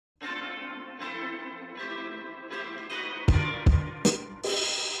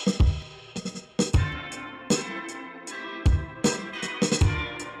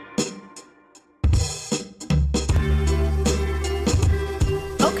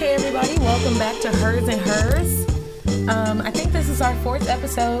everybody. Welcome back to Hers and Hers. I think this is our 4th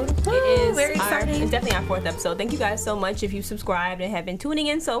episode. Woo, it is very exciting. It's definitely our 4th episode. Thank you guys so much if you've subscribed and have been tuning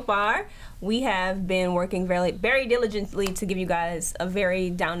in so far. We have been working very, very diligently to give you guys a very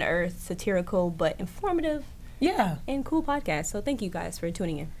down-to-earth, satirical, but informative and cool podcast. So thank you guys for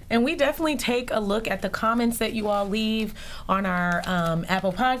tuning in. And we definitely take a look at the comments that you all leave on our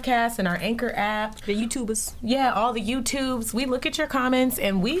Apple Podcasts and our Anchor app. The YouTubers. Yeah, all the YouTubes. We look at your comments,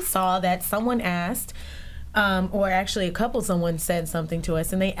 and we saw that someone asked, or actually a couple, someone said something to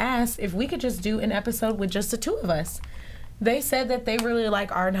us, and they asked if we could just do an episode with just the two of us. They said that they really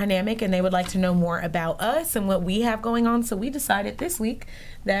like our dynamic and they would like to know more about us and what we have going on. So we decided this week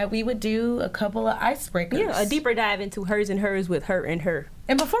that we would do a couple of icebreakers. Yeah, a deeper dive into Hers and Hers with her and her.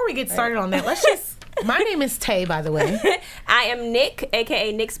 And before we get started on that, let's just... My name is Tay, by the way. I am Nik,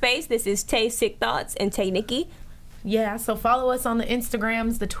 a.k.a. Nik Space. This is Tay Sick Thoughts and Tay Nikki. Yeah, so follow us on the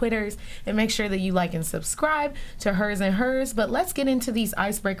Instagrams, the Twitters, and make sure that you like and subscribe to Hers and Hers. But let's get into these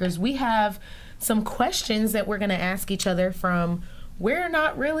icebreakers. We have some questions that we're going to ask each other from We're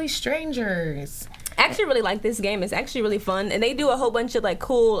Not Really Strangers. I actually really like this game. It's actually really fun. And they do a whole bunch of like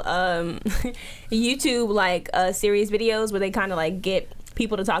cool YouTube like series videos where they kind of like get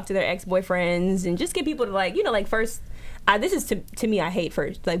people to talk to their ex-boyfriends and just get people to like, you know, like first... this is to me, I hate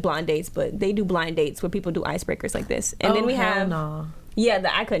first like blind dates, but they do blind dates where people do icebreakers like this. And then we have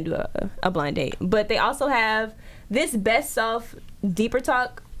I couldn't do a blind date, but they also have this best self deeper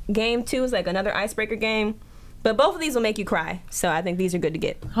talk game too. Is like another icebreaker game, but both of these will make you cry, so I think these are good to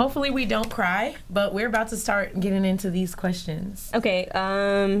get. Hopefully we don't cry, but we're about to start getting into these questions. Okay,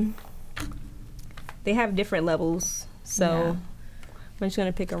 they have different levels, so I'm just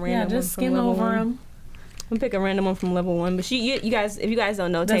gonna pick a random one. Just skim over them. I'm gonna pick a random one from level 1, but you guys, if you guys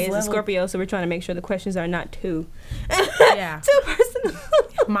don't know, Tay is a Scorpio, so we're trying to make sure the questions are not too personal.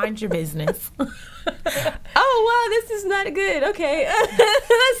 Mind your business. Oh wow, this is not good. Okay,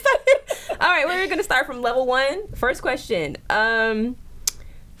 let's start. All right, we're gonna start from level 1. First question,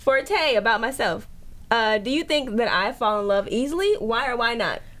 for Tay, about myself. Do you think that I fall in love easily? Why or why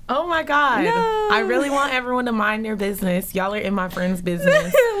not? Oh my God. No. I really want everyone to mind their business. Y'all are in my friend's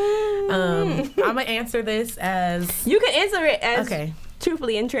business. I'm going to answer this as... You can answer it as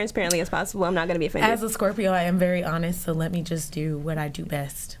truthfully and transparently as possible. I'm not going to be offended. As a Scorpio, I am very honest, so let me just do what I do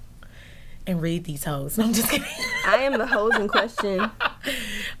best and read these hoes. No, I'm just kidding. I am the hoes in question.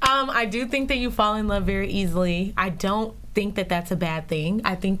 I do think that you fall in love very easily. I don't think that that's a bad thing.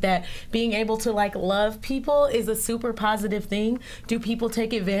 I think that being able to like love people is a super positive thing. Do people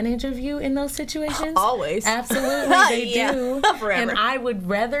take advantage of you in those situations? Always. Absolutely, they do. Forever. And I would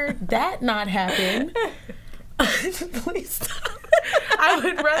rather that not happen. Please stop. I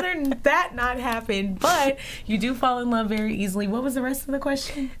would rather that not happen, but you do fall in love very easily. What was the rest of the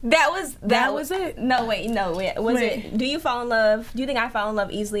question? That was it. No, wait. It? Do you fall in love? Do you think I fall in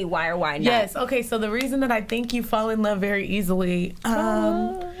love easily? Why or why not? Yes. Okay. So the reason that I think you fall in love very easily,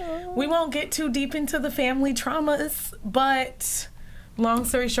 we won't get too deep into the family traumas, but long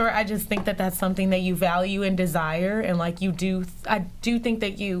story short, I just think that that's something that you value and desire, and like you do. I do think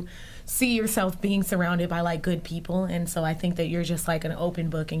that you see yourself being surrounded by like good people, and so I think that you're just like an open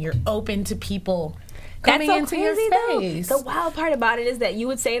book and you're open to people coming into your space. The wild part about it is that you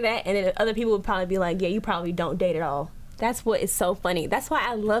would say that and then other people would probably be like, yeah, you probably don't date at all. That's what is so funny. That's why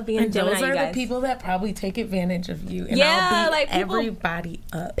I love being a Gemini, those are you guys. The people that probably take advantage of you, and yeah, I'll beat like everybody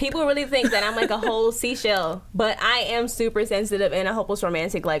up. People really think that I'm like a whole seashell, but I am super sensitive and a hopeless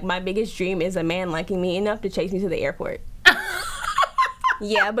romantic. Like my biggest dream is a man liking me enough to chase me to the airport.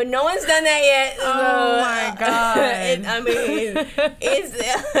 Yeah, but no one's done that yet. Oh my God!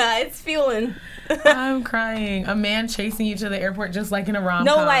 It's fueling. I'm crying. A man chasing you to the airport just like in a rom-com.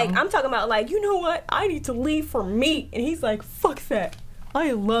 No, like I'm talking about like, you know what? I need to leave for me, and he's like, fuck that.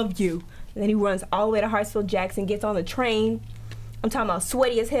 I love you. And then he runs all the way to Hartsfield Jackson, gets on the train. I'm talking about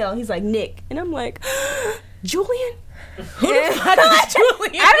sweaty as hell. He's like, Nick, and I'm like, Julian. Who the fuck is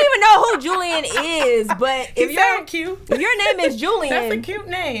Julian? I don't even know who Julian is, but if your name is Julian, that's a cute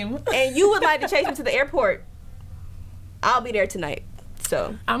name, and you would like to chase me to the airport, I'll be there tonight.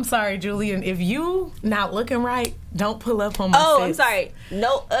 So I'm sorry, Julian. If you not looking right, don't pull up on my Oh, I'm sorry.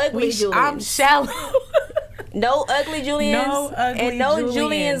 No ugly Julians. I'm shallow. No ugly Julians. No ugly and no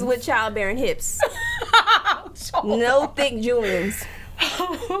Julians with childbearing hips. No thick Julians.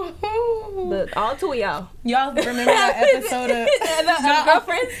 But all two of y'all remember that episode of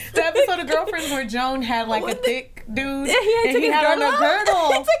Girlfriends? The episode of Girlfriends where Joan had like a thick dude. Yeah, he had on a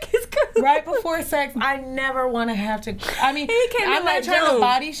girdle. He took his girdle right before sex. I never want to have to. I mean, I'm not trying to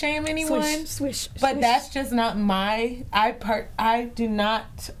body shame anyone, swish, but that's just not my. I do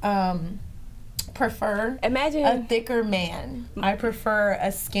not prefer a thicker man. I prefer a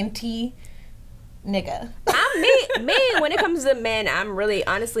skinty nigga. Me when it comes to men, I'm really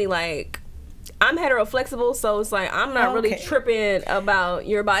honestly like, I'm hetero flexible, so it's like I'm not really tripping about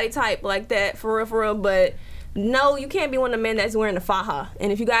your body type like that for real. But no, you can't be one of the men that's wearing a faja.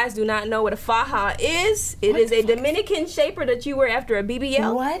 And if you guys do not know what a faja is, it is a Dominican shaper that you wear after a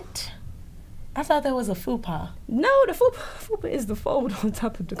BBL. What? I thought that was a fupa. No, the fupa is the fold on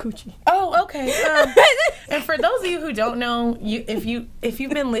top of the coochie. Oh, okay. And for those of you who don't know, if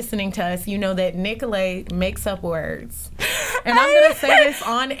you've been listening to us, you know that Nicolay makes up words. And I'm gonna say this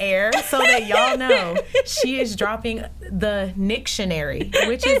on air so that y'all know she is dropping the Nictionary,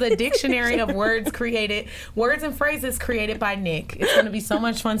 which is a dictionary of words and phrases created by Nick. It's gonna be so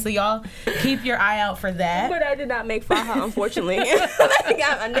much fun. So y'all keep your eye out for that. But I did not make faja, unfortunately.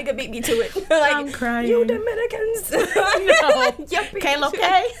 A nigga beat me to it. Like, I'm crying. You Dominicans. No. Kayla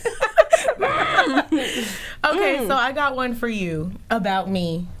K. Okay, so I got one for you about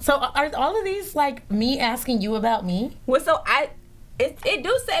me. So are all of these like me asking you about me? Well, so it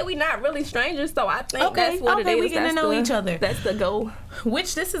do say we not really strangers, so I think that's what it is. We get to know each other. That's the goal.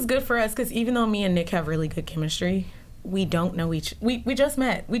 Which this is good for us because even though me and Nick have really good chemistry, we don't know we just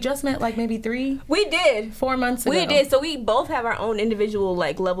met. We just met like maybe 4 months ago. We did. So we both have our own individual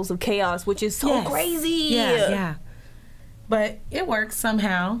like levels of chaos, which is so crazy. Yeah. But it works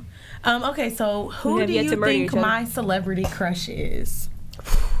somehow. Okay, so who do you think my celebrity crush is?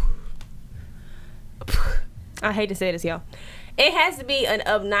 I hate to say this, y'all. It has to be an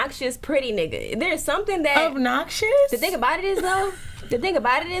obnoxious, pretty nigga. There's something that obnoxious. The thing about it is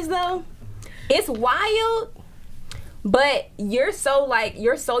though, it's wild. But you're so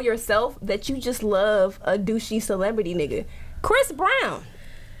yourself that you just love a douchey celebrity nigga. Chris Brown.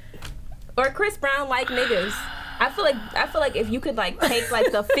 Or Chris Brown like niggas. I feel like if you could like take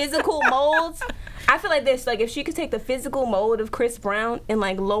like the physical molds, I feel like this, like if she could take the physical mold of Chris Brown and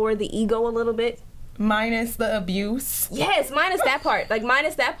like lower the ego a little bit. Minus the abuse. Yes, minus that part. But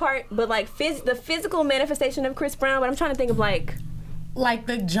like the physical manifestation of Chris Brown, but I'm trying to think of like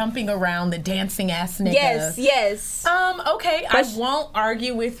the jumping around, the dancing ass nigga. Yes. Okay, I won't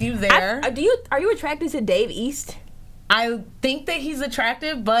argue with you there. Are you attracted to Dave East? I think that he's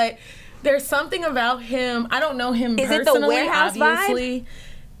attractive, but there's something about him. I don't know him personally. Is it the warehouse obviously.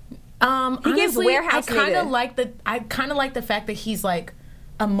 Vibe? He gives warehouse. I kind of like the fact that he's like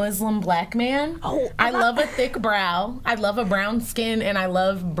a Muslim black man. Oh, I love a thick brow. I love a brown skin, and I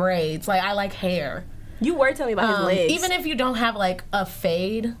love braids. Like I like hair. You were telling me about his legs. Even if you don't have like a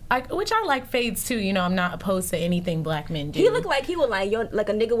fade, which I like fades too. You know, I'm not opposed to anything black men do. He looked like he would like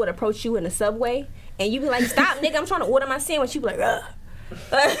a nigga would approach you in the subway, and you'd be like, "Stop, nigga! I'm trying to order my sandwich." You'd be like, "Ugh."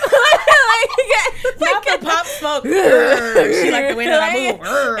 Not the pop smoke. She like the way that I move.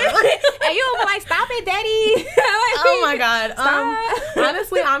 And you'll be like, "Stop it, daddy." Oh my god.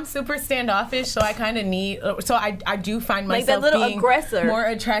 Honestly, I'm super standoffish, so I kind of need. So I do find myself like that little being aggressor. More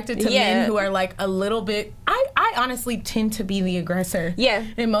attracted to men who are like a little bit. I honestly tend to be the aggressor. Yeah.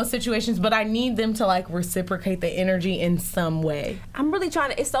 In most situations, but I need them to like reciprocate the energy in some way. I'm really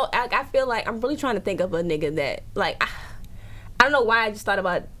trying to. I feel like I'm really trying to think of a nigga that like. I don't know why I just thought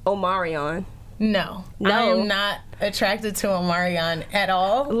about Omarion. No. I am not attracted to Omarion at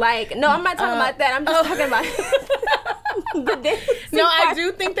all. Like, no, I'm not talking about that. I'm just talking about No, I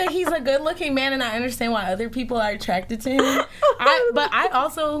do think that he's a good-looking man, and I understand why other people are attracted to him. But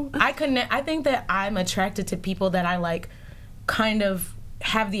I think that I'm attracted to people that I like kind of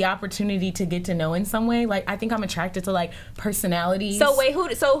have the opportunity to get to know in some way. Like, I think I'm attracted to like personalities. So wait,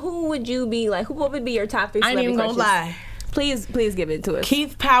 who would you be like? Who would be your top 3 I ain't celebrity even gonna lie. Please give it to us.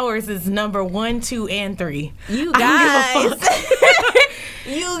 Keith Powers is number 1, 2, and 3. You guys.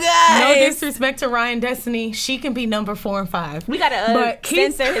 You guys. No disrespect to Ryan Destiny. She can be number 4 and 5. We gotta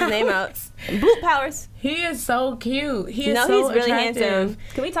censor his name out. Blue Powers. He is so cute. He's really attractive. handsome.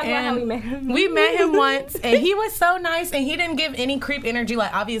 Can we talk about how we met him? We met him once, and he was so nice, and he didn't give any creep energy.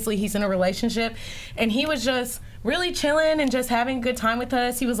 Like, obviously, he's in a relationship, and he was just really chilling and just having a good time with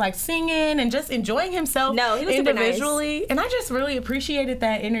us. He was like singing and just enjoying himself he was individually. Super nice. And I just really appreciated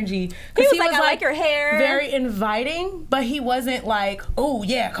that energy. He was like, I like your hair. Very inviting, but he wasn't like, oh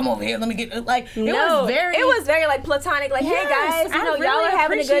yeah, come over here, let me get like it was very like platonic, like, hey guys, you know, y'all are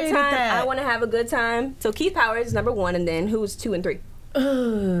having a good time. I want to have a good time. So Keith Powers is number 1, and then who's 2 and 3?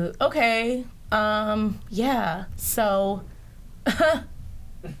 Okay. Yeah. So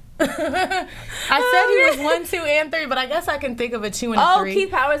I said he was 1, 2, and 3, but I guess I can think of a 2 and a 3. Oh,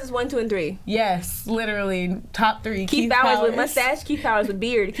 Keith Powers is 1, 2, and 3. Yes, literally top 3. Keith Powers with mustache, Keith Powers with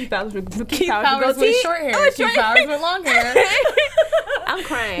beard, Keith Powers with Powers with short hair, Keith Powers with long hair. I'm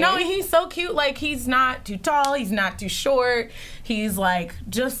crying. No, he's so cute. Like, he's not too tall, he's not too short. He's like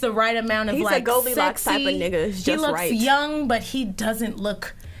just the right amount of he's like a Goldilocks sexy. type of nigga. Just he looks right. young, but he doesn't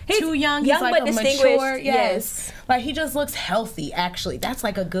look too young. Young he's like but a distinguished. mature. Yes. Like, he just looks healthy, actually. That's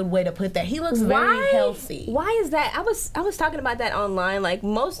like a good way to put that. He looks very healthy. Why is that? I was talking about that online. Like,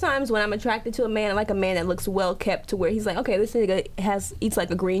 most times when I'm attracted to a man, I like a man that looks well kept, to where he's like, okay, this nigga eats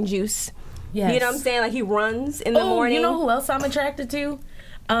like a green juice. Yes. You know what I'm saying? Like, he runs in the morning. You know who else I'm attracted to?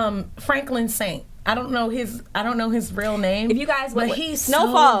 Franklin Saint. I don't know his real name. If you guys, but he's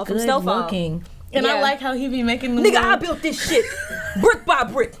Snowfall so from good Snowfall. looking. And I like how he be making the nigga, I built this shit brick by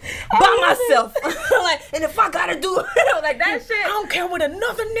brick by myself. Like, and if I gotta do it, like that shit, I don't care what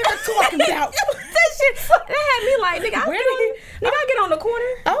another nigga talking about. That shit, that had me like, nigga, I get on the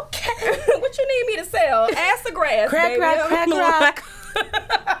corner. Okay. What you need me to sell? Ass or grass, crack, baby. Crack.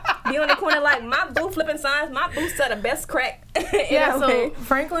 Be on the corner like my boo flipping signs. My boo said the best crack. Yeah, so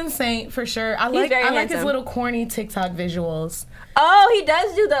Franklin Saint for sure. I like his little corny TikTok visuals. Oh, he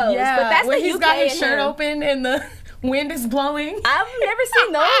does do those. Yeah, but that's where the he's UK got his in shirt him. open and the wind is blowing. I've never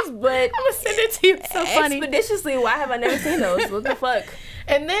seen those, but I'm gonna send it to you. It's so funny. Expeditiously, why have I never seen those? What the fuck?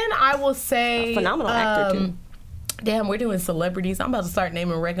 And then I will say, a phenomenal actor too. Damn, we're doing celebrities. I'm about to start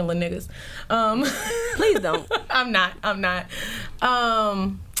naming regular niggas. Please don't. I'm not.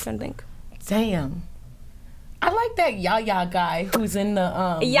 Trying to think. Damn. I like that Yaya guy who's in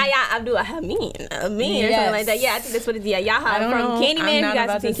the Yaya Abdul Hamid, yes. something like that. Yeah, I think that's what it is. Yeah, Yaya from Candyman. You guys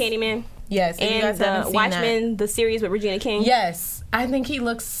have seen Candyman? Yes. And Watchmen, the series with Regina King. Yes, I think he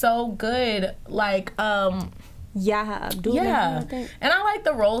looks so good. Like Yeah, Abdul. Yeah, and I like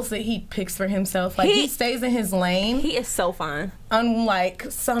the roles that he picks for himself. Like, he stays in his lane. He is so fine. Unlike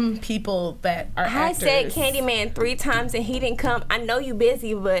some people that are actors. I said Candyman 3 times and he didn't come. I know you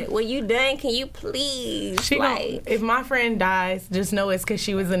busy, but when you done, can you please? If my friend dies, just know it's because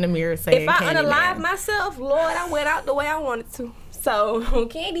she was in the mirror saying If I Candyman. unalive myself, Lord, I went out the way I wanted to. So,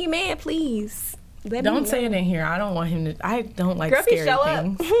 Candyman, please. Don't say it in here. I don't want him to. I don't like Girl, scary show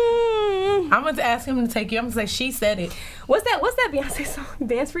things. Up. I'm going to ask him to take you. I'm going to say, she said it. What's that Beyonce song?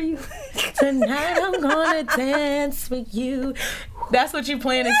 Dance for You? Tonight I'm going to dance for you. That's what you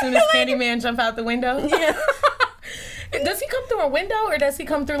playing as soon as Candyman jump out the window? Yeah. Does he come through a window, or does he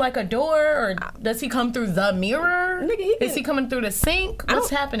come through like a door, or does he come through the mirror? Is he coming through the sink? What's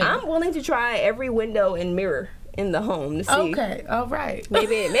happening? I'm willing to try every window and mirror in the home to see. Okay, all right.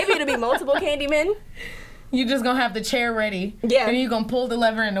 Maybe it'll be multiple Candymen. You just gonna have the chair ready. Yeah. And you gonna pull the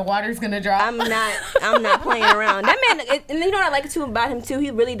lever and the water's gonna drop. I'm not playing around. That man, and you know what I like too about him too? He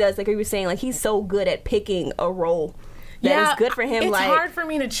really does, like you were saying, like he's so good at picking a role. That is good for him. It's like, hard for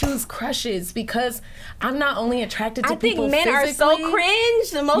me to choose crushes because I'm not only attracted to people physically. I think men are so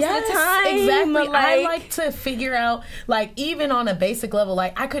cringe most of the time. Exactly. Like, I like to figure out, like, even on a basic level,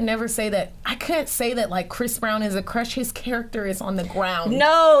 like, I can't say that like Chris Brown is a crush. His character is on the ground.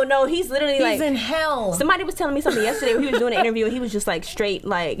 No, he's literally he's in hell. Somebody was telling me something yesterday where he was doing an interview and he was just like straight,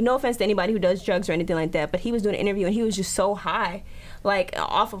 like, no offense to anybody who does drugs or anything like that, but he was doing an interview and he was just so high, like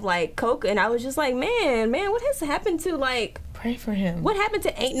off of like coke, and I was just like, man, what has happened to like, pray for him. What happened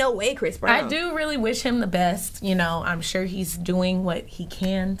to Ain't No Way Chris Brown? I do really wish him the best. You know, I'm sure he's doing what he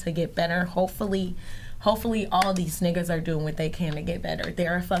can to get better. Hopefully all these niggas are doing what they can to get better.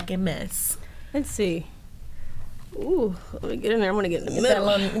 They're a fucking mess. Let's see. Ooh, let me get in there. I'm gonna get in the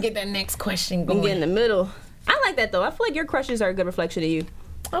middle. Get that next question going. Get in the middle. I like that though. I feel like your crushes are a good reflection of you.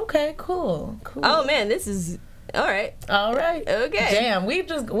 Okay, cool. Oh man, this is all right. Okay. Damn, we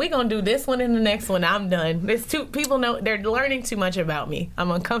gonna do this one and the next one. I'm done. There's two people know they're learning too much about me.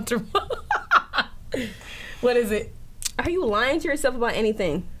 I'm uncomfortable. What is it? Are you lying to yourself about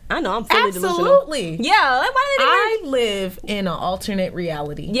anything? I know I'm fully Absolutely. delusional. Yeah, like why did I live in an alternate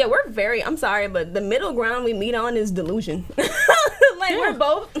reality. Yeah, I'm sorry, but the middle ground we meet on is delusion. Like we're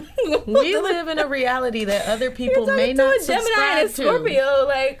both we live in a reality that other people may not subscribe to. Gemini and a Scorpio,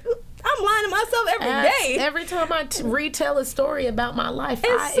 like I'm lying to myself every day. Every time I retell a story about my life,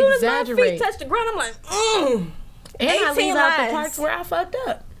 as soon as my feet touch the ground, I'm like, and I leave out the parts where I fucked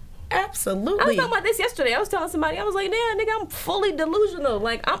up. Absolutely. I was talking about this yesterday. I was telling somebody, I was like, damn, nigga, I'm fully delusional.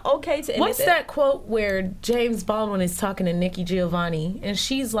 Like, I'm okay to admit What's that quote where James Baldwin is talking to Nikki Giovanni, and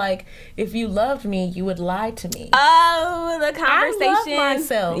she's like, if you loved me, you would lie to me. Oh, the conversation. I love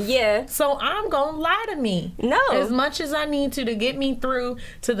myself. Yeah. So I'm going to lie to me. No. As much as I need to get me through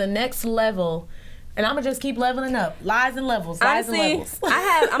to the next level, And I'm gonna just keep leveling up. Lies and levels. Lies Honestly, and levels.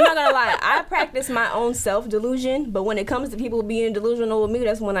 I'm not gonna lie. I practice my own self-delusion, but when it comes to people being delusional with me,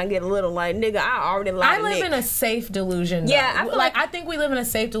 that's when I get a little like, nigga, I already lied to I live Nick. in a safe delusion. Though. Yeah, I feel like I think we live in a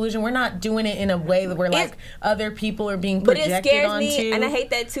safe delusion. We're not doing it in a way where like other people are being projected onto. But it scares me, and I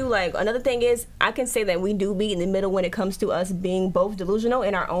hate that too. Like, another thing is, I can say that we do be in the middle when it comes to us being both delusional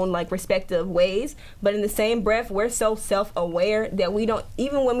in our own like respective ways. But in the same breath, we're so self-aware that we don't,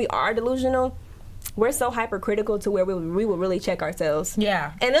 even when we are delusional, we're so hypercritical to where we will really check ourselves.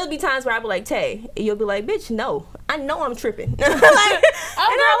 Yeah. And there'll be times where I'll be like, Tay, you'll be like, bitch, no, I know I'm tripping. Like, oh, girl,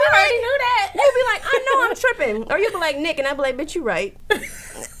 we already knew that. You'll be like, I know I'm tripping. Or you'll be like, Nick, and I'll be like, bitch, you right.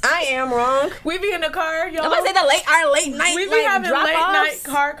 I am wrong. We be in the car, y'all. I'm gonna say our late night. We be like, having late night offs.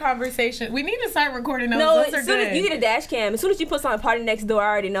 car conversation. We need to start recording those. No, those are as soon good. as you get a dash cam, as soon as you put on a party next door, I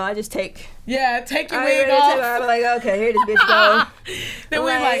already know. I just take. Yeah, take your wig off. I'm like, okay, here this bitch go. Then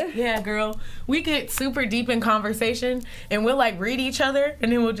we're like, yeah, girl. We get super deep in conversation, and we'll like read each other,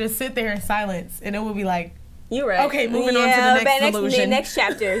 and then we'll just sit there in silence, and then we'll be like, you're right. Okay, moving on to the next delusion. Next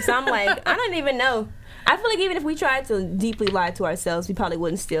chapter. So I'm like, I don't even know. I feel like even if we tried to deeply lie to ourselves, we probably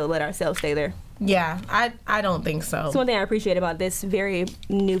wouldn't still let ourselves stay there. Yeah, I don't think so. That's one thing I appreciate about this very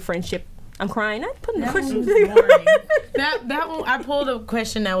new friendship. I'm crying. I'm putting the That question. was boring. that one, I pulled a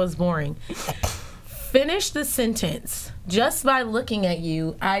question that was boring. Finish the sentence. Just by looking at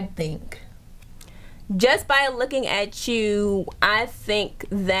you, I'd think. Just by looking at you, I think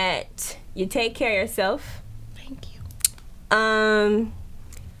that you take care of yourself. Thank you.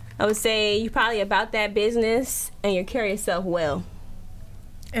 I would say you're probably about that business and you carry yourself well.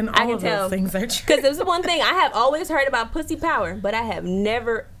 And all of those things are true. Because there's one thing I have always heard about pussy power, but I have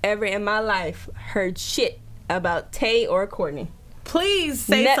never, ever in my life heard shit about Tay or Courtney. Please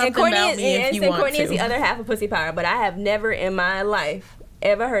say something about me if you want Courtney to. is the other half of pussy power, but I have never in my life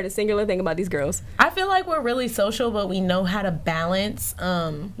ever heard a singular thing about these girls. I feel like we're really social, but we know how to balance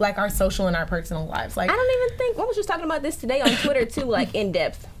like our social and our personal lives. Like, I don't even think, I was just talking about this today on Twitter too, like in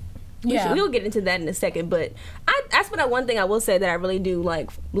depth. Yeah, we'll get into that in a second, but that's one thing I will say that I really do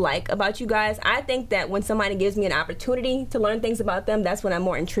like about you guys. I think that when somebody gives me an opportunity to learn things about them, that's when I'm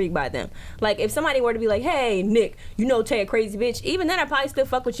more intrigued by them. Like, if somebody were to be like, hey, Nick, you know Tay a crazy bitch, even then I probably still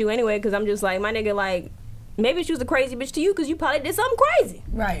fuck with you anyway, because I'm just like, my nigga, like, maybe she was a crazy bitch to you because you probably did something crazy.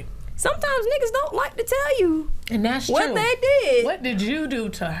 Right. Sometimes niggas don't like to tell you and that's what true. They did. What did you do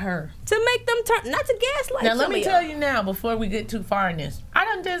to her? To make them turn, not to gaslight. Now let me tell you now, before we get too far in this, I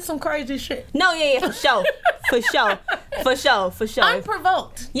done did some crazy shit. No, yeah, for sure. For sure.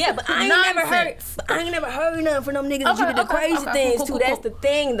 Unprovoked. Yeah, but I ain't never heard nothing from them niggas that you did the crazy things too. That's the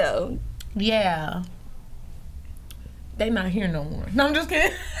thing though. Yeah. They not here no more. No, I'm just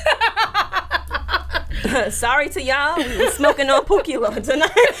kidding. Sorry to y'all. We was smoking on Pookie Law tonight.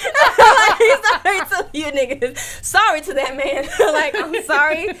 Sorry to you niggas. Sorry to that man. Like, I'm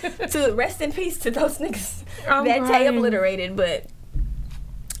sorry to rest in peace to those niggas that Tay obliterated. But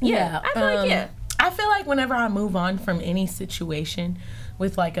yeah, I feel like I feel like whenever I move on from any situation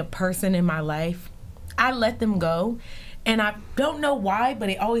with like a person in my life, I let them go. And I don't know why,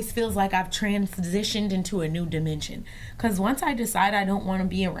 but it always feels like I've transitioned into a new dimension. Because once I decide I don't want to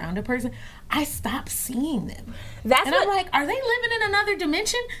be around a person, I stop seeing them. I'm like, are they living in another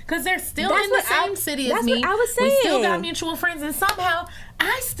dimension? Because they're still in the same city as me. That's what I was saying. We still got mutual friends. And somehow,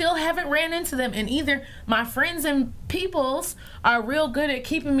 I still haven't ran into them. And either my friends and peoples are real good at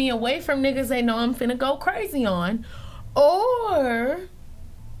keeping me away from niggas they know I'm finna go crazy on. Or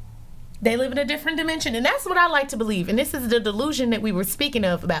they live in a different dimension, and that's what I like to believe. And this is the delusion that we were speaking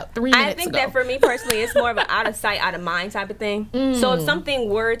of about 3 minutes ago. I think that for me personally, it's more of an out of sight, out of mind type of thing. So if something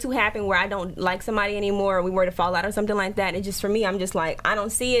were to happen where I don't like somebody anymore, or we were to fall out or something like that, it just, for me, I'm just like, I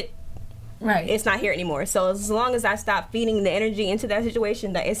don't see it. Right. It's not here anymore. So as long as I stop feeding the energy into that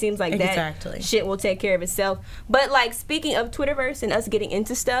situation, that it seems like that shit will take care of itself. But like, speaking of Twitterverse and us getting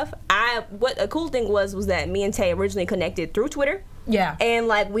into stuff, what a cool thing was that me and Tay originally connected through Twitter. Yeah. And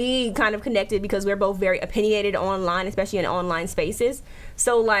like, we kind of connected because we're both very opinionated online, especially in online spaces.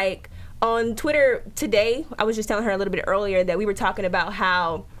 So like, on Twitter today, I was just telling her a little bit earlier that we were talking about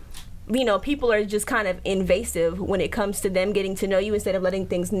how, you know, people are just kind of invasive when it comes to them getting to know you instead of letting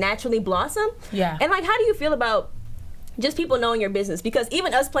things naturally blossom. Yeah. And like, how do you feel about just people knowing your business? Because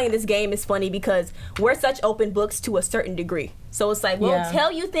even us playing this game is funny because we're such open books to a certain degree. So it's like, we'll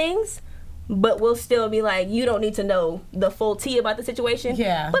tell you things, but we'll still be like, you don't need to know the full tea about the situation.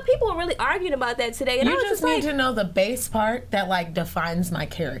 Yeah. But people are really arguing about that today. And you I was just need to know the base part that like defines my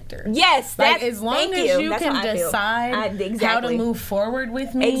character. Yes. Like as long as you can decide how to move forward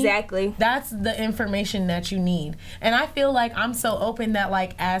with me. Exactly. That's the information that you need. And I feel like I'm so open that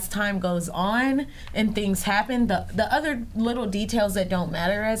like as time goes on and things happen, the other little details that don't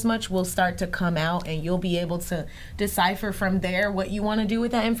matter as much will start to come out, and you'll be able to decipher from there what you want to do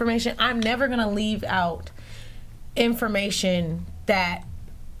with that information. I'm never going to leave out information that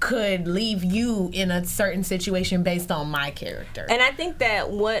could leave you in a certain situation based on my character. And I think that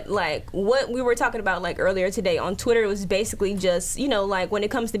what we were talking about like earlier today on Twitter was basically just, you know, like when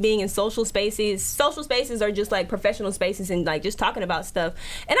it comes to being in social spaces are just like professional spaces and like just talking about stuff.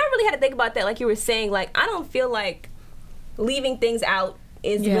 And I really had to think about that, like you were saying. Like, I don't feel like leaving things out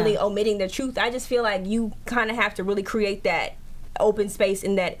is really omitting the truth. I just feel like you kind of have to really create that open space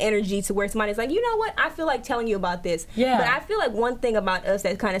and that energy to where somebody's like, you know what, I feel like telling you about this. Yeah. But I feel like one thing about us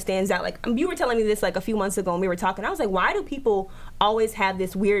that kind of stands out, like you were telling me this like a few months ago when we were talking, I was like, why do people always have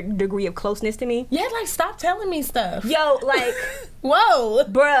this weird degree of closeness to me? Yeah, like stop telling me stuff. Yo, like whoa,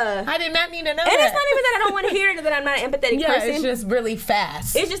 bruh, I did not need to know. And that. It's not even that I don't want to hear it or that I'm not an empathetic person. It's just really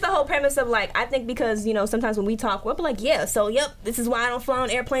fast. It's just the whole premise of like, I think because, you know, sometimes when we talk, we'll be like, yeah, so yep, this is why I don't fly on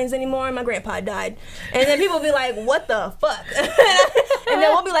airplanes anymore and my grandpa died. And then people will be like, what the fuck? And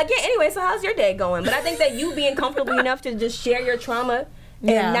then we'll be like, yeah, anyway, so how's your day going? But I think that you being comfortable enough to just share your trauma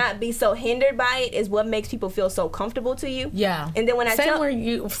and not be so hindered by it is what makes people feel so comfortable to you. Yeah. And then when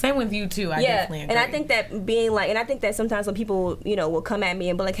same with you too. I definitely agree. And I think that being like, and I think that sometimes when people, you know, will come at me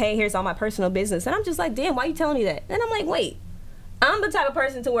and be like, hey, here's all my personal business, and I'm just like, damn, why are you telling me that? And I'm like, wait, I'm the type of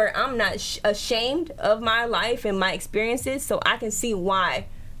person to where I'm not ashamed of my life and my experiences, so I can see why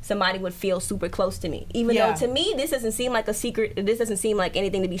somebody would feel super close to me. Even though to me, this doesn't seem like a secret, this doesn't seem like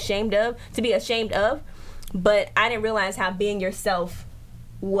anything to be ashamed of, but I didn't realize how being yourself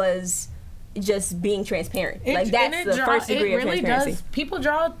was just being transparent. Like that's the first degree of transparency. People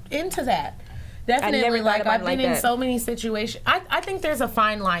draw into that. Definitely. Like I've been in so many situations. I think there's a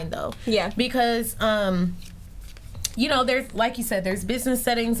fine line though. Yeah. Because you know, there's, like you said, there's business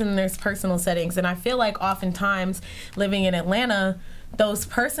settings and there's personal settings, and I feel like oftentimes living in Atlanta, those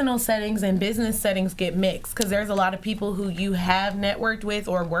personal settings and business settings get mixed because there's a lot of people who you have networked with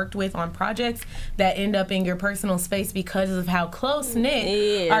or worked with on projects that end up in your personal space because of how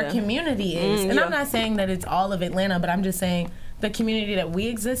close-knit our community is. And I'm not saying that it's all of Atlanta, but I'm just saying the community that we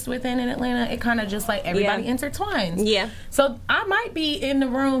exist within in Atlanta, it kind of just like everybody intertwines. Yeah. So I might be in the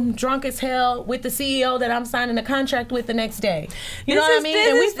room drunk as hell with the CEO that I'm signing a contract with the next day. You know what I mean?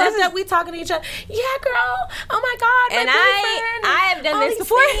 And we fucked up, we talking to each other. Yeah, girl. Oh my God. And I have done this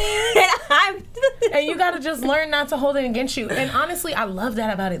before. And you got to just learn not to hold it against you. And honestly, I love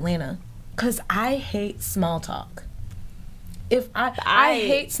that about Atlanta because I hate small talk. I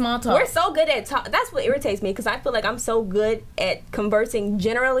hate small talk. We're so good at talk. That's what irritates me because I feel like I'm so good at conversing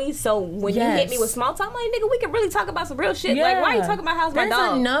generally. So when you hit me with small talk, I'm like, nigga, we can really talk about some real shit. Yeah. Like, why are you talking about how's my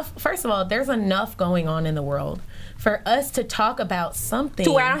dog? First of all, there's enough going on in the world for us to talk about something.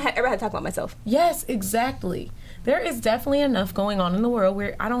 To where I don't ever have to talk about myself. Yes, exactly. There is definitely enough going on in the world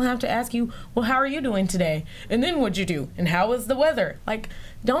where I don't have to ask you, well, how are you doing today? And then what'd you do? And how was the weather? Like,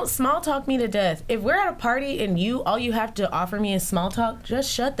 don't small talk me to death. If we're at a party and all you have to offer me is small talk,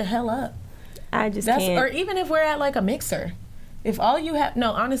 just shut the hell up. I just can't. Or even if we're at like a mixer. If all you have,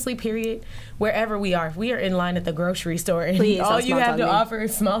 no, honestly, period, wherever we are, if we are in line at the grocery store and all you have to offer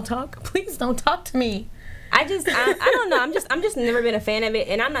is small talk, please don't talk to me. I don't know. I'm just never been a fan of it,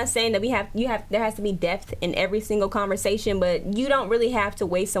 and I'm not saying that there has to be depth in every single conversation, but you don't really have to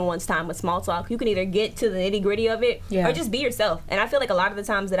waste someone's time with small talk. You can either get to the nitty gritty of it, or just be yourself. And I feel like a lot of the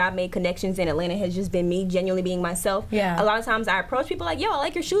times that I've made connections in Atlanta has just been me genuinely being myself. Yeah. A lot of times I approach people like, yo, I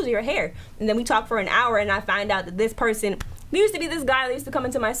like your shoes or your hair, and then we talk for an hour, and I find out that this person. There used to be this guy that used to come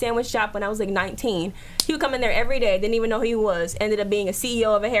into my sandwich shop when I was like 19. He would come in there every day, didn't even know who he was, ended up being a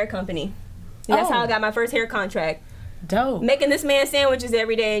CEO of a hair company. And that's how I got my first hair contract. Dope. Making this man sandwiches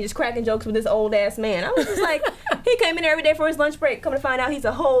every day and just cracking jokes with this old ass man. I was just like, he came in there every day for his lunch break. Come to find out he's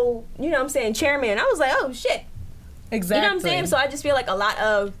a whole, you know what I'm saying, chairman. I was like, oh shit. Exactly. You know what I'm saying? So I just feel like a lot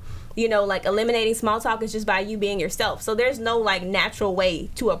of, you know, like eliminating small talk is just by you being yourself. So there's no like natural way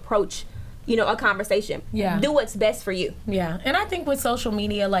to approach, you know, a conversation. Yeah. Do what's best for you. Yeah. And I think with social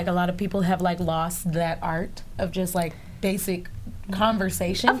media, like a lot of people have like lost that art of just like basic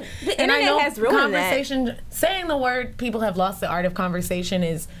conversation. The internet has ruined conversation, that. Saying the word people have lost the art of conversation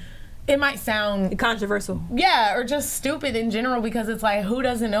is it might sound controversial. Yeah, or just stupid in general, because it's like, who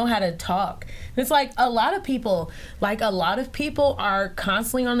doesn't know how to talk? It's like a lot of people are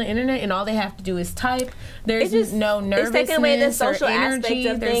constantly on the internet and all they have to do is type. There's just no nervousness. It's taking away the social aspect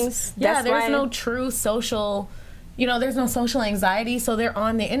of things. Yeah, there's no true social, there's no social anxiety, so they're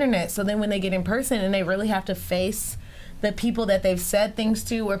on the internet. So then when they get in person and they really have to face the people that they've said things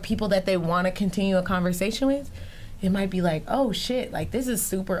to or people that they want to continue a conversation with, it might be like, oh shit, like this is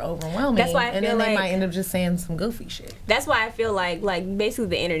super overwhelming. That's why and then they might end up just saying some goofy shit. That's why I feel like basically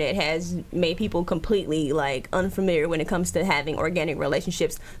the internet has made people completely like unfamiliar when it comes to having organic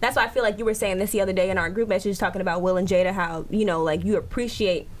relationships. That's why I feel like you were saying this the other day in our group message talking about Will and Jada, how like you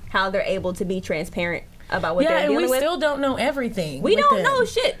appreciate how they're able to be transparent about what they're dealing with. Yeah, and we still don't know everything. We don't know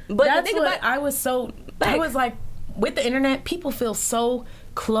shit. But that's the thing about I was like, with the internet, people feel so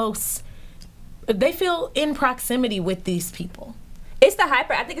close. They feel in proximity with these people.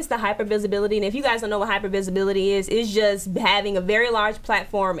 I think it's the hyper visibility. And if you guys don't know what hyper visibility is, it's just having a very large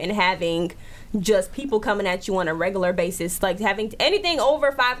platform and having just people coming at you on a regular basis, like having anything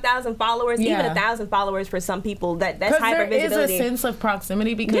over 5,000 followers, even 1,000 followers for some people. That's hyper visibility. There is a sense of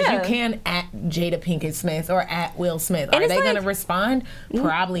proximity because you can at Jada Pinkett Smith or at Will Smith. Are they going to respond?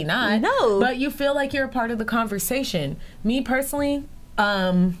 Probably not. No. But you feel like you're a part of the conversation. Me personally,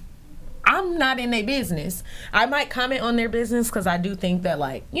 I'm not in their business. I might comment on their business because I do think that,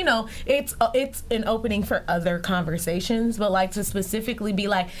 like, it's an opening for other conversations. But like to specifically be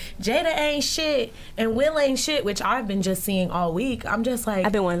like, Jada ain't shit and Will ain't shit, which I've been just seeing all week. I'm just like,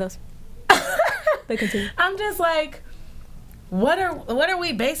 I've been one of those. But continue. I'm just like, what are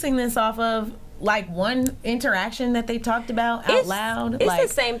we basing this off of? Like one interaction that they talked about out loud. It's the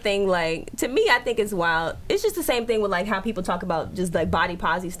same thing. Like, to me, I think it's wild. It's just the same thing with like how people talk about just like body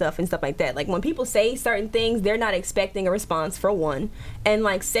positive stuff and stuff like that. Like when people say certain things, they're not expecting a response, for one. And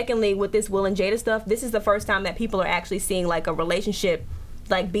like secondly, with this Will and Jada stuff, this is the first time that people are actually seeing like a relationship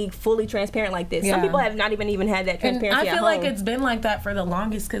like be fully transparent like this. Some people have not even had that transparency. And I feel like it's been like that for the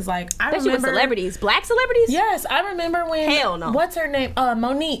longest because like especially with celebrities, black celebrities. Yes, I remember when what's her name,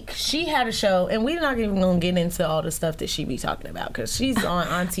 Monique. She had a show, and we're not even gonna get into all the stuff that she be talking about because she's on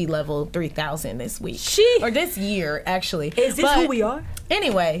Auntie level 3,000 this week or this year actually. Is this who we are?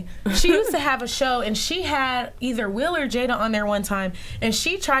 Anyway, she used to have a show, and she had either Will or Jada on there one time, and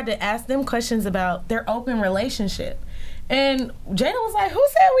she tried to ask them questions about their open relationship. And Jada was like, who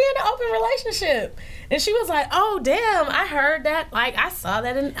said we in an open relationship? And she was like, oh, damn, I heard that. Like, I saw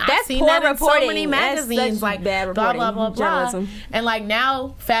that. And I've seen that in so many magazines. Like, blah, blah, blah, blah. And, like,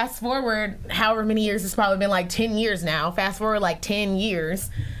 now, fast forward, however many years, it's probably been, like, 10 years now. Fast forward, like, 10 years.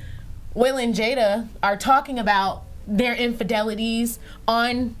 Will and Jada are talking about their infidelities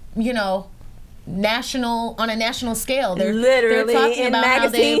on, on a national scale. They're talking about how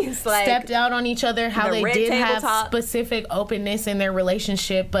they stepped out on each other, how they did have specific openness in their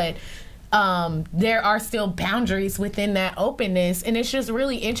relationship, but there are still boundaries within that openness. And it's just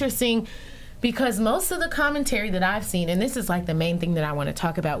really interesting because most of the commentary that I've seen, and this is like the main thing that I want to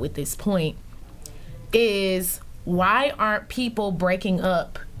talk about with this point, is why aren't people breaking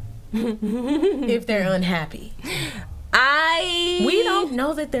up if they're unhappy? We don't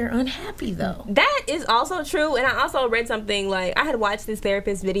know that they're unhappy though. That is also true, and I also read something like I had watched this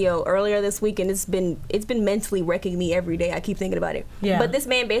therapist video earlier this week, and it's been mentally wrecking me every day. I keep thinking about it. Yeah. But this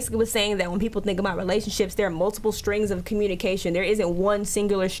man basically was saying that when people think about relationships, there are multiple strings of communication. There isn't one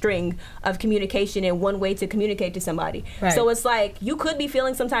singular string of communication and one way to communicate to somebody. Right. So it's like you could be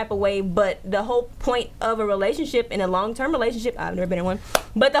feeling some type of way, but the whole point of a relationship, in a long-term relationship, I've never been in one,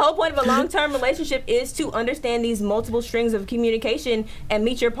 but the whole point of a long-term relationship is to understand these multiple strings of communication and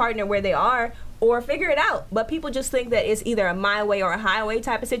meet your partner where they are or figure it out. But people just think that it's either a my way or a highway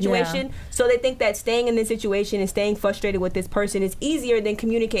type of situation. Yeah. So they think that staying in this situation and staying frustrated with this person is easier than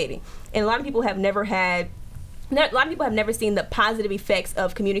communicating. And a lot of people have never seen the positive effects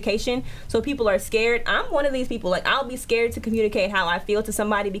of communication. So people are scared. I'm one of these people. Like, I'll be scared to communicate how I feel to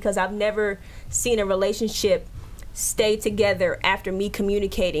somebody because I've never seen a relationship stay together after me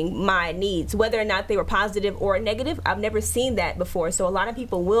communicating my needs, whether or not they were positive or negative. I've never seen that before. So a lot of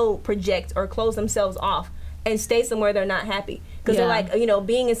people will project or close themselves off and stay somewhere they're not happy because they're like,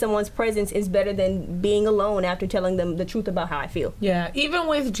 being in someone's presence is better than being alone after telling them the truth about how I feel. Yeah, even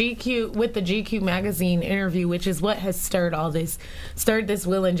with the GQ magazine interview, which is what has stirred this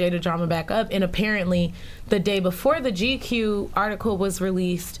Will and Jada drama back up. And apparently the day before the GQ article was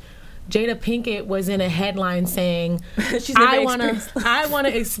released, Jada Pinkett was in a headline saying, I want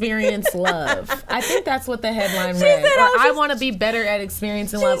to experience love. I think that's what the headline read. I want to be better at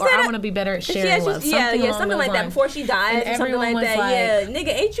experiencing love, or I want to be better at sharing love. Something like that before she died. And something like that. Yeah, nigga,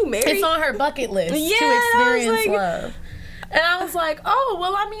 ain't you married? It's on her bucket list to experience love. And I was like, oh,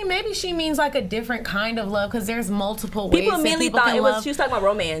 well, I mean, maybe she means like a different kind of love, because there's multiple ways people immediately that people thought can it was love. She was talking about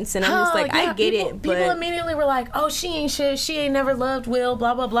romance, and I'm just like, I get it. But people immediately were like, oh, she ain't shit. She ain't never loved Will,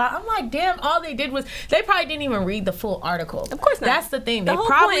 blah, blah, blah. I'm like, damn, all they did was, they probably didn't even read the full article. Of course not. That's the thing. They whole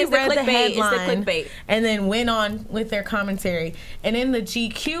probably point is read the clickbait. headline and then went on with their commentary. And in the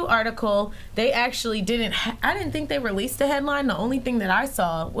GQ article, they actually didn't, I didn't think they released the headline. The only thing that I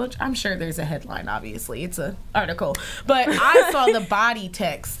saw, which I'm sure there's a headline, obviously. It's an article. But I saw the body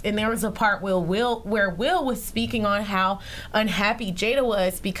text, and there was a part where Will was speaking on how unhappy Jada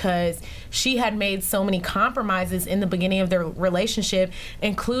was because she had made so many compromises in the beginning of their relationship,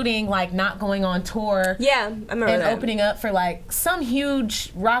 including like not going on tour. Yeah, I remember and that. Opening up for like some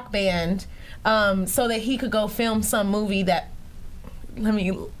huge rock band, so that he could go film some movie that. I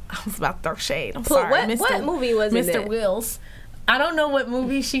was about to throw shade. I'm sorry. What movie was it? Mr. Wills. I don't know what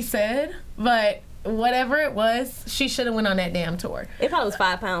movie she said, but whatever it was, she should have went on that damn tour. It probably was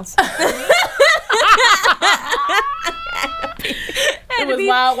 5 pounds. It was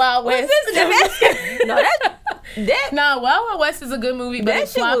Wild Wild West. No, Wild Wild West is a good movie, but it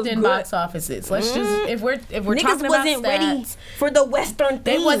flopped in box offices. Let's just if we're niggas talking about wasn't stats, ready for the Western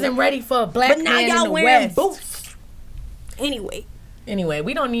thing. They wasn't ready for a black but now man y'all in the wearing West. boots. Anyway,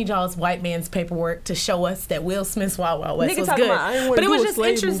 we don't need y'all's white man's paperwork to show us that Will Smith's Wild Wild West was good. But it was just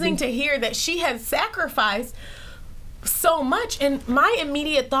interesting to hear that she had sacrificed so much, and my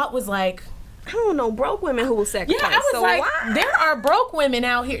immediate thought was like, I don't know, broke women who will sacrifice. Yeah, I was there are broke women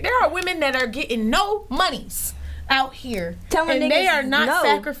out here. There are women that are getting no monies out here, and they are not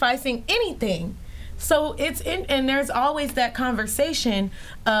sacrificing anything. So and there's always that conversation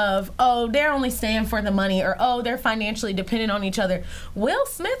of, oh, they're only staying for the money, or oh, they're financially dependent on each other. Will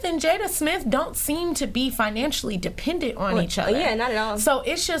Smith and Jada Smith don't seem to be financially dependent on each other. Yeah, not at all. So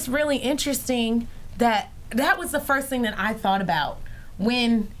it's just really interesting that was the first thing that I thought about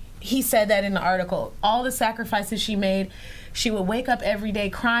when he said that in the article. All the sacrifices she made, she would wake up every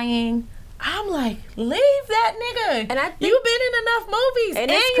day crying. I'm like, leave that nigga. And you've been in enough movies,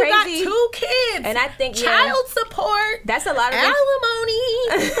 and it's you crazy. got 2 kids. And I think child support. That's a lot of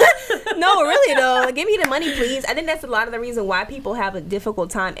alimony. No, really though. Like, give me the money, please. I think that's a lot of the reason why people have a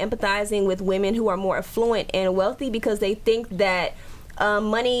difficult time empathizing with women who are more affluent and wealthy, because they think that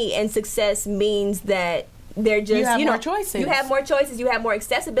money and success means that they're just, more choices. You have more choices. You have more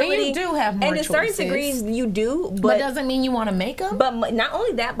accessibility. And you do have more choices. And to certain degrees, you do. But doesn't mean you want to make them. But not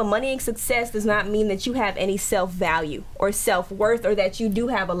only that, but money and success does not mean that you have any self-value or self-worth, or that you do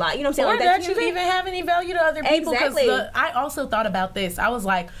have a lot. You know what I'm saying? Or like that you even have any value to other people. Exactly. I also thought about this. I was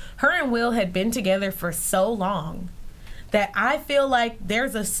like, her and Will had been together for so long that I feel like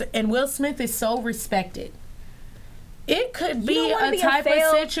and Will Smith is so respected. It could be a type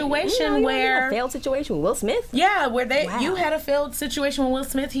of situation where a failed situation with Will Smith. Yeah, where you had a failed situation with Will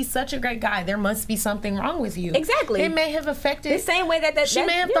Smith. He's such a great guy. There must be something wrong with you. Exactly. It may have affected the same way that she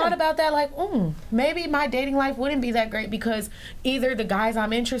may have thought about that. Like, maybe my dating life wouldn't be that great because either the guys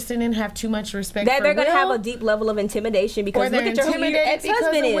I'm interested in have too much respect for they're going to Will, have a deep level of intimidation because look at who your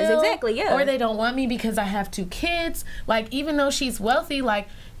ex-husband is. Will, exactly. Yeah. Or they don't want me because I have 2 kids. Like, even though she's wealthy, like,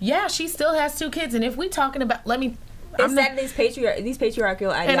 yeah, she still has 2 kids. And if we talking about, these patriarchal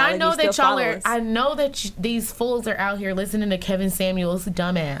ideologies. And I know that I know that these fools are out here listening to Kevin Samuels'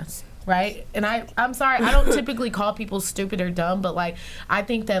 dumbass, right? And I'm sorry, I don't typically call people stupid or dumb, but like I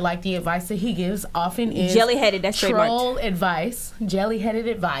think that like the advice that he gives often is jelly-headed. That's troll advice, jelly-headed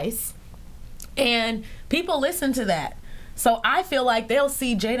advice, and people listen to that. So I feel like they'll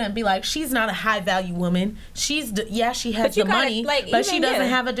see Jada and be like, she's not a high-value woman. She has the money, but she doesn't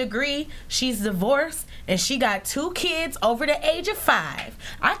have a degree. She's divorced, and she got 2 kids over the age of 5.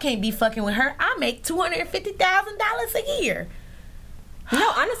 I can't be fucking with her. I make $250,000 a year. No,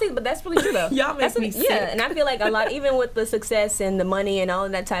 honestly, but that's really true though. Y'all make me sick. Yeah, and I feel like a lot, even with the success and the money and all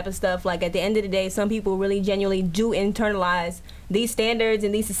of that type of stuff, like at the end of the day, some people really genuinely do internalize these standards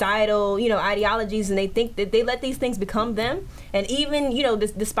and these societal, ideologies, and they think that they let these things become them. And even,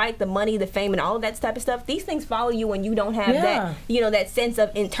 despite the money, the fame, and all of that type of stuff, these things follow you when you don't have that, that sense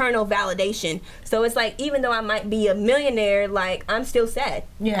of internal validation. So it's like, even though I might be a millionaire, like I'm still sad.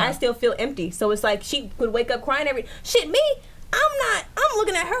 Yeah, I still feel empty. So it's like she would wake up crying I'm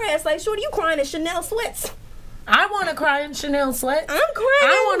looking at her ass like, shorty, you crying in Chanel sweats. I want to cry in Chanel sweats. I'm crying.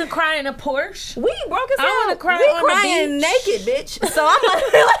 I want to cry in a Porsche. We broke as hell. I want to cry we on crying the beach. naked, bitch. So I'm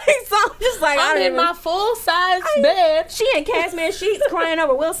like, so I'm just like, I'm in my full size bed. She in cashmere sheets crying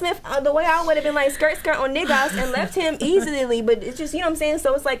over Will Smith. The way I would have been like skirt on niggas and left him easily. But it's just, you know what I'm saying?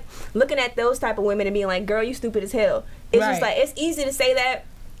 So it's like looking at those type of women and being like, girl, you stupid as hell. It's just like, it's easy to say that.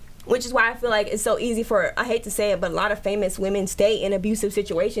 Which is why I feel like it's so easy for, I hate to say it, but a lot of famous women stay in abusive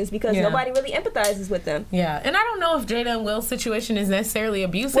situations because nobody really empathizes with them. Yeah, and I don't know if Jada and Will's situation is necessarily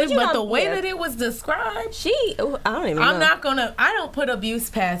abusive, but the way that it was described, I don't even know. I don't put abuse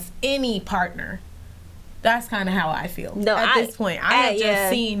past any partner. That's kind of how I feel at this point. I have just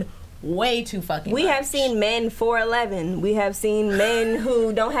seen way too fucking We much. have seen men 4'11". We have seen men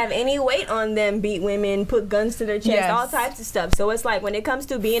who don't have any weight on them beat women, put guns to their chest, all types of stuff. So it's like when it comes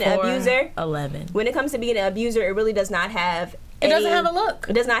to being an abuser, 11. When it comes to being an abuser, it really does not have doesn't have a look.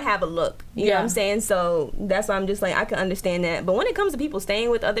 It does not have a look. You know what I'm saying? So that's why I'm just like, I can understand that. But when it comes to people staying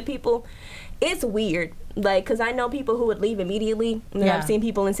with other people, it's weird. Like, because I know people who would leave immediately. And I've seen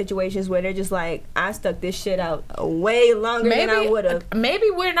people in situations where they're just like, I stuck this shit out way longer than I would have.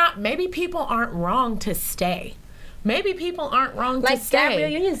 Maybe people aren't wrong to stay. Maybe people aren't wrong to stay. Like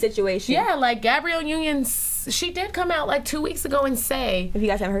Gabrielle Union's situation. Yeah, like Gabrielle Union, she did come out like 2 weeks ago and say, if you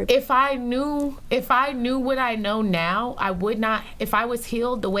guys haven't heard, if I knew what I know now, I would not, if I was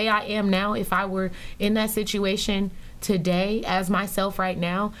healed the way I am now, if I were in that situation today as myself right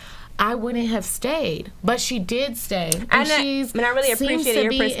now, I wouldn't have stayed, but she did stay, and I really appreciate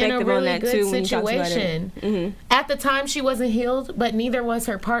your perspective on that too. When situation. At the time, she wasn't healed, but neither was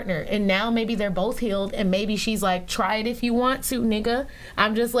her partner, and now maybe they're both healed, and maybe she's like, "Try it if you want to, nigga.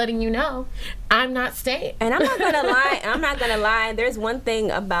 I'm just letting you know, I'm not staying." And I'm not gonna lie. I'm not gonna lie. There's one thing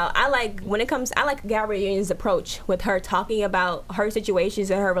about I like Gabrielle Union's approach with her talking about her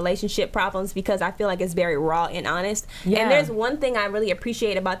situations and her relationship problems because I feel like it's very raw and honest. Yeah. And there's one thing I really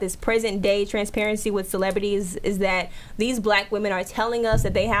appreciate about this present day transparency with celebrities is that these black women are telling us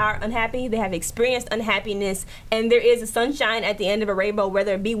that they are unhappy, they have experienced unhappiness, and there is a sunshine at the end of a rainbow,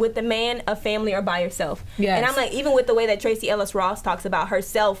 whether it be with a man, a family, or by yourself. Yes. And I'm like, even with the way that Tracee Ellis Ross talks about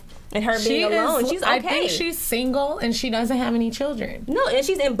herself and her being alone, she's okay. I think she's single and she doesn't have any children. No, and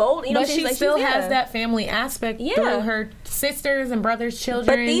she's emboldened. You know, but she still has that family aspect through her sisters and brothers' children.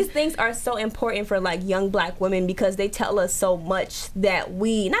 But these things are so important for like young black women because they tell us so much that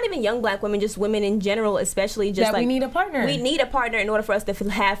we, not even young black women, just women in general, especially, just that we need a partner. We need a partner in order for us to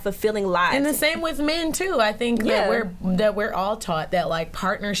have fulfilling lives. And the same with men too. I think that we're all taught that like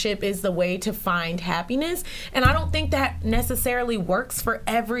partnership is the way to find happiness, and I don't think that necessarily works for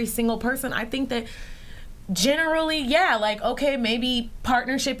every single person. I think that generally, like, okay, maybe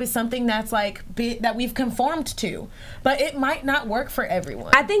partnership is something that's like that we've conformed to, but it might not work for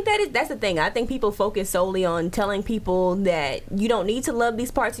everyone. I think that's the thing. I think people focus solely on telling people that you don't need to love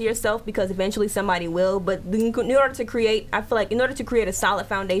these parts of yourself because eventually somebody will. But in order to create a solid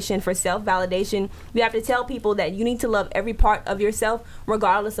foundation for self-validation, you have to tell people that you need to love every part of yourself,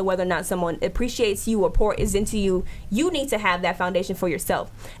 regardless of whether or not someone appreciates you or is into you. You need to have that foundation for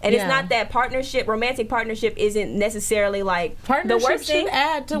yourself, and it's not that romantic partnership isn't necessarily like the worst thing.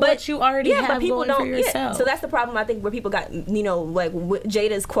 Add to what you already have going for yourself. So that's the problem, I think, where people got, like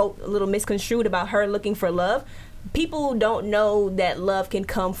Jada's quote a little misconstrued about her looking for love. People don't know that love can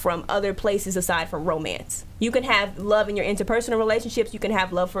come from other places aside from romance. You can have love in your interpersonal relationships. You can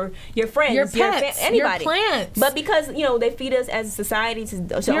have love for your friends, your pets, anybody. Your plants. But because they feed us as a society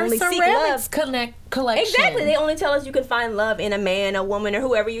to only seek love. Collection. Exactly, they only tell us you can find love in a man, a woman, or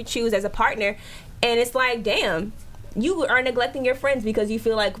whoever you choose as a partner. And it's like, damn, you are neglecting your friends because you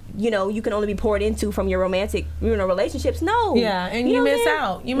feel like, you can only be poured into from your romantic, relationships. No. Yeah, and you miss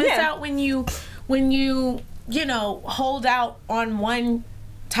out. You miss out when you hold out on one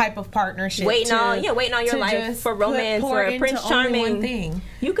type of partnership. Waiting on your life for romance or a Prince Charming. Thing.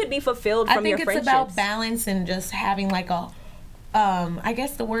 You could be fulfilled from your friendships. I think it's about balance and just having like I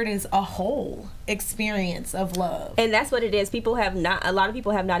guess the word is a whole experience of love. And that's what it is. A lot of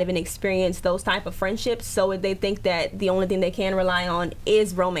people have not even experienced those type of friendships, so they think that the only thing they can rely on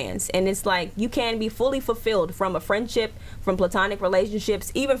is romance. And it's like, you can be fully fulfilled from a friendship, from platonic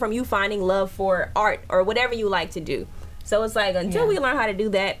relationships, even from you finding love for art or whatever you like to do. So it's like, until we learn how to do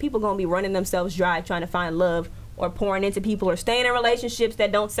that, people gonna be running themselves dry trying to find love or pouring into people or staying in relationships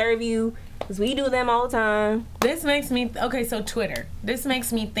that don't serve you, because we do them all the time. This makes me Twitter. This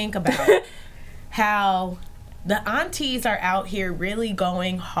makes me think about how the aunties are out here really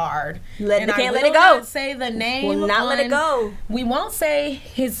going hard. Can't let it go. Not say the name. Will not let it go. We won't say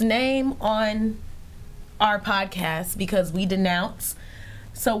his name on our podcast because we denounce.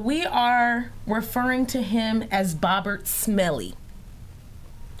 So we are referring to him as Bobbert Smelly.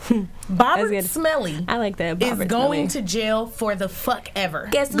 Bobbert Smelly, I like that. Bobbert is going to jail for the fuck ever.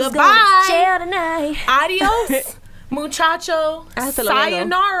 Guess who's Goodbye. going to jail tonight? Adios, muchacho.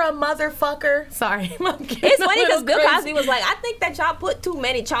 Sayonara, motherfucker. Sorry. It's funny because Bill Cosby was like, I think that y'all put too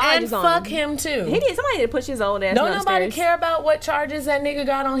many charges on him. And fuck him too. He did. Somebody need to push his old ass. Don't nobody care about what charges that nigga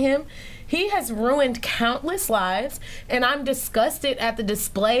got on him. He has ruined countless lives, and I'm disgusted at the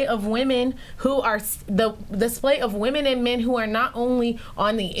display of women who are the display of women and men who are not only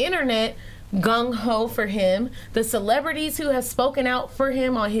on the internet gung-ho for him, the celebrities who have spoken out for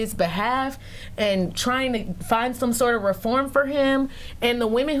him on his behalf and trying to find some sort of reform for him, and the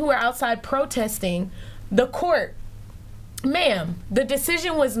women who are outside protesting. The court, ma'am, the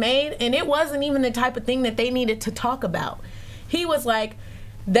decision was made, and it wasn't even the type of thing that they needed to talk about. He was like,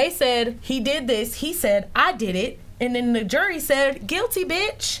 they said he did this, he said I did it, and then the jury said guilty,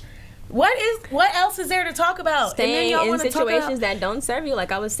 bitch. What else is there to talk about? Staying in situations that don't serve you,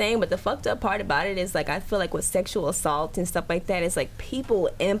 like I was saying. But the fucked up part about it is, like, I feel like with sexual assault and stuff like that, it's like people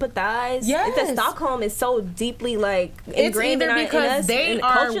empathize. Yes. The Stockholm is so deeply like ingrained in us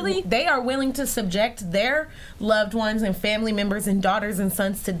culturally. They are willing to subject their loved ones and family members and daughters and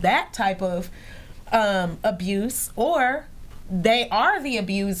sons to that type of abuse, or they are the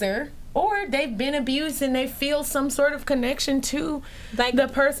abuser, or they've been abused and they feel some sort of connection to like the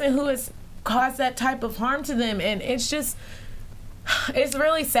person who has caused that type of harm to them. And it's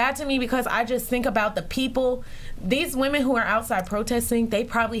really sad to me because I just think about the people, these women who are outside protesting, they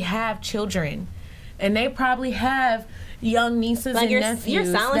probably have children and they probably have young nieces and nephews. You're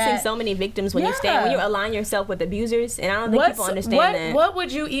silencing so many victims when you align yourself with abusers, and I don't think people understand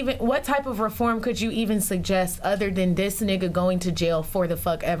that. What type of reform could you even suggest other than this nigga going to jail for the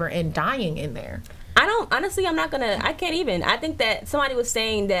fuck ever and dying in there? I can't even. I think that somebody was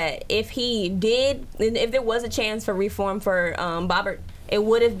saying that if there was a chance for reform for Bobbert, it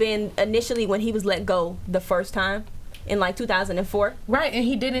would have been initially when he was let go the first time. In like 2004, right? And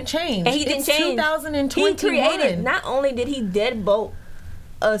he didn't change. And he didn't change. 2021. He created. Not only did he deadbolt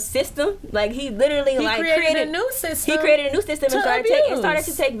a system, like he literally created a new system. He created a new system and started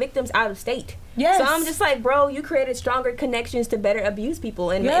to take victims out of state. Yes. So I'm just like, bro, you created stronger connections to better abuse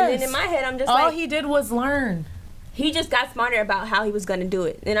people. And then in my head, I'm just all he did was learn. He just got smarter about how he was going to do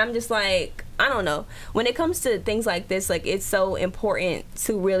it. And I'm just like, I don't know. When it comes to things like this, like, it's so important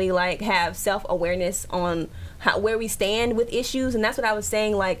to really like have self-awareness on where we stand with issues. And that's what I was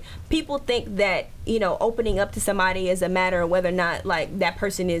saying. Like, people think that, you know, opening up to somebody is a matter of whether or not like that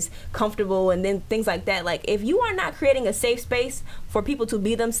person is comfortable and then things like that. Like, if you are not creating a safe space for people to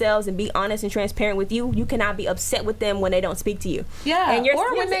be themselves and be honest and transparent with you, you cannot be upset with them when they don't speak to you. Yeah,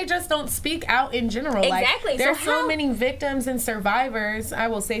 or when they just don't speak out in general. Exactly. Like, there's so many victims and survivors. I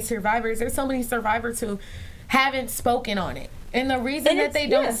will say survivors. There's so many survivors who haven't spoken on it. And the reason that they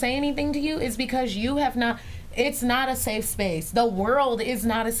don't say anything to you is because you have not... It's not a safe space. The world is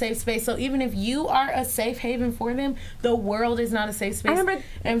not a safe space. So even if you are a safe haven for them, the world is not a safe space.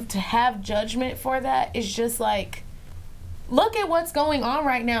 And to have judgment for that is just like, look at what's going on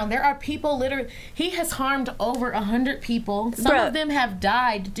right now. There are people literally, he has harmed over 100 people. Some of them have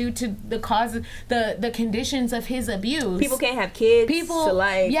died due to the causes, the conditions of his abuse. People can't have kids. People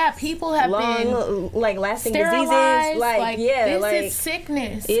have been like lasting diseases. Like, this is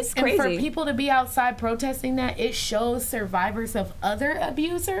sickness. It's crazy. And for people to be outside protesting that, it shows survivors of other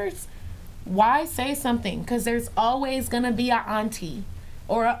abusers. Why say something? Because there's always gonna be an auntie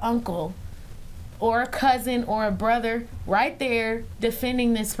or an uncle or a cousin or a brother right there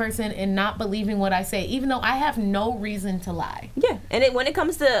defending this person and not believing what I say, even though I have no reason to lie. Yeah, and when it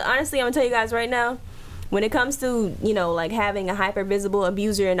comes to, honestly, I'm gonna tell you guys right now, when it comes to, you know, like having a hyper visible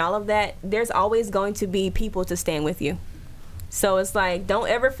abuser and all of that, there's always going to be people to stand with you. So it's like, don't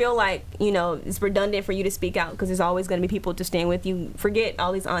ever feel like, you know, it's redundant for you to speak out, because there's always going to be people to stand with you. Forget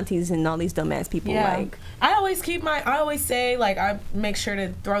all these aunties and all these dumbass people. Yeah. Like, I always say, like, I make sure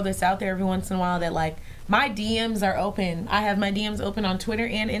to throw this out there every once in a while that, like, my DMs are open. I have my DMs open on Twitter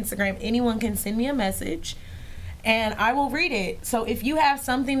and Instagram. Anyone can send me a message and I will read it. So if you have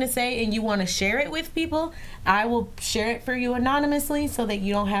something to say and you want to share it with people, I will share it for you anonymously so that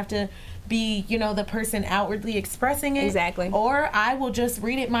you don't have to be, you know, the person outwardly expressing it. Exactly. Or I will just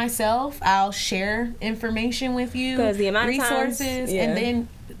read it myself. I'll share information with you, because the amount resources, of times, and then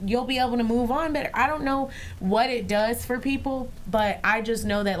you'll be able to move on better. I don't know what it does for people, but I just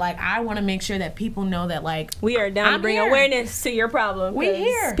know that, like, I want to make sure that people know that, like, we are down to bring awareness to your problem. We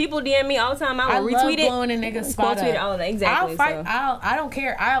here. People DM me all the time. I will retweet it. Blowing a nigga spot up. All of that. Exactly. I'll fight. I don't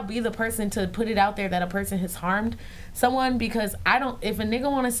care. I'll be the person to put it out there that a person has harmed someone, because I don't. If a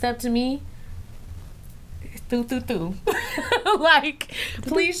nigga want to step to me, like,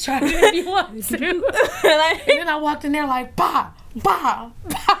 please try it if you want to. And then I walked in there like, bah, bah,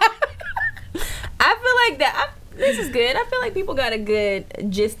 bah. I feel like that. This is good. I feel like people got a good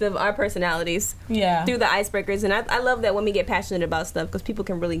gist of our personalities. Yeah. Through the icebreakers, and I love that when we get passionate about stuff, because people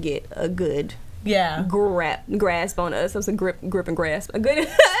can really get a good grasp on us. So grip and grasp. A good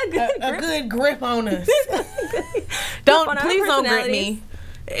grip on us. Please don't grip me.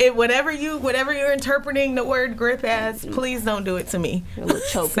 Whatever you're interpreting the word grip as, please don't do it to me. A little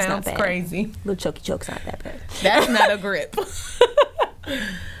choke sounds crazy. A little chokey choke's not that bad. That's not a grip.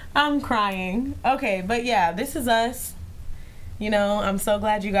 I'm crying. Okay, but yeah, this is us. You know, I'm so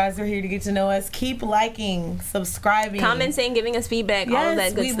glad you guys are here to get to know us. Keep liking, subscribing, commenting, giving us feedback, all of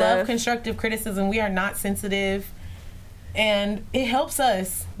that good stuff. We love constructive criticism. We are not sensitive, and it helps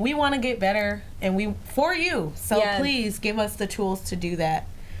us. We want to get better, and for you. So please give us the tools to do that.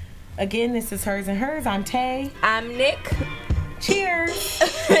 Again, this is Hers and Hers. I'm Tay. I'm Nik. Cheers.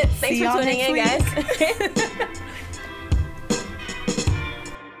 Thanks for tuning in, guys.